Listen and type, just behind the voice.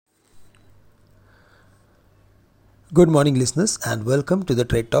Good morning, listeners, and welcome to the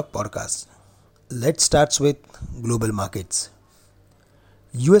Trade Talk podcast. Let's start with global markets.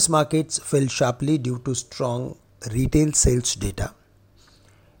 US markets fell sharply due to strong retail sales data.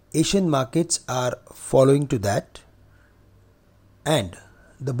 Asian markets are following to that, and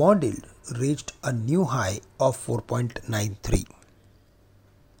the bond yield reached a new high of 4.93.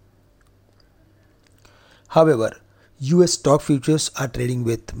 However, US stock futures are trading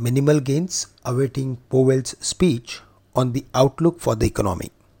with minimal gains, awaiting Powell's speech on the outlook for the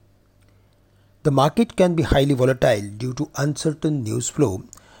economy. The market can be highly volatile due to uncertain news flow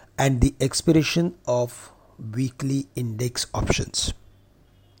and the expiration of weekly index options.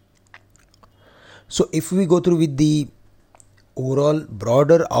 So, if we go through with the overall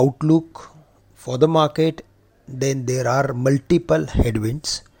broader outlook for the market, then there are multiple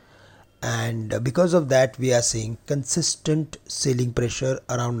headwinds, and because of that we are seeing consistent selling pressure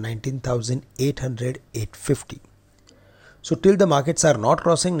around 19,800 850. So till the markets are not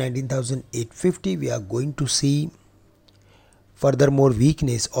crossing 19,850, we are going to see furthermore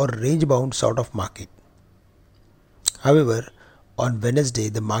weakness or range bound sort of market. However, on Wednesday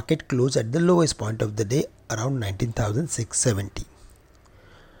the market closed at the lowest point of the day around 19,670.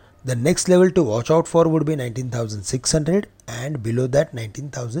 The next level to watch out for would be 19,600 and below that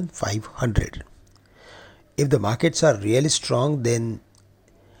 19,500. If the markets are really strong, then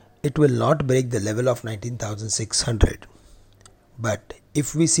it will not break the level of 19,600. But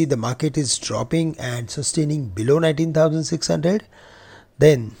if we see the market is dropping and sustaining below 19,600,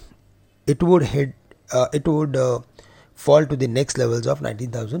 then it would fall to the next levels of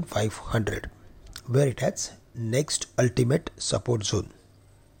 19,500, where it has next ultimate support zone.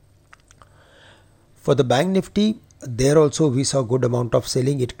 For the bank Nifty, there also we saw good amount of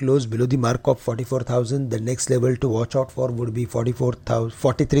selling. It closed below the mark of 44,000. The next level to watch out for would be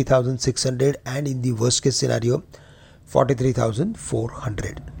 43,600 and in the worst case scenario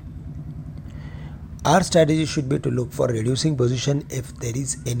 43,400. Our strategy should be to look for reducing position if there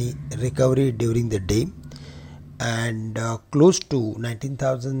is any recovery during the day, and close to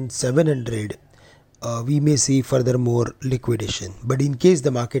 19,700 we may see furthermore liquidation. But in case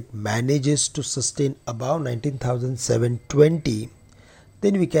the market manages to sustain above 19,720,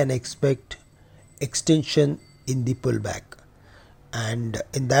 then we can expect extension in the pullback, and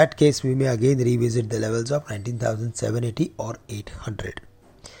in that case we may again revisit the levels of 19,780 or 800.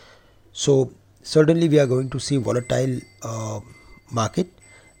 So certainly we are going to see volatile market,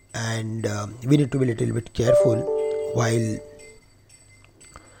 and we need to be a little bit careful while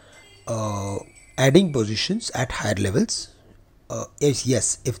adding positions at higher levels.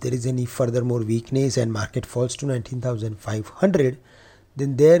 Yes, if there is any furthermore weakness and market falls to 19,500,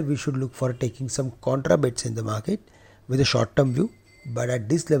 then there we should look for taking some contra bets in the market with a short term view, but at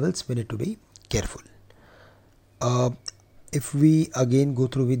these levels we need to be careful. If we again go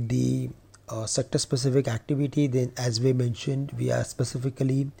through with the sector specific activity, then as we mentioned, we are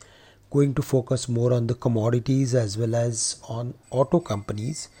specifically going to focus more on the commodities as well as on auto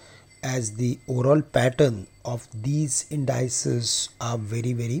companies, as the overall pattern of these indices are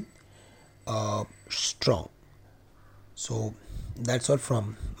very strong. So that's all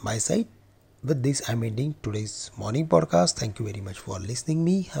from my side. With this, I'm ending today's morning podcast. Thank you very much for listening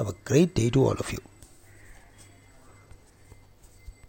me. Have a great day to all of you.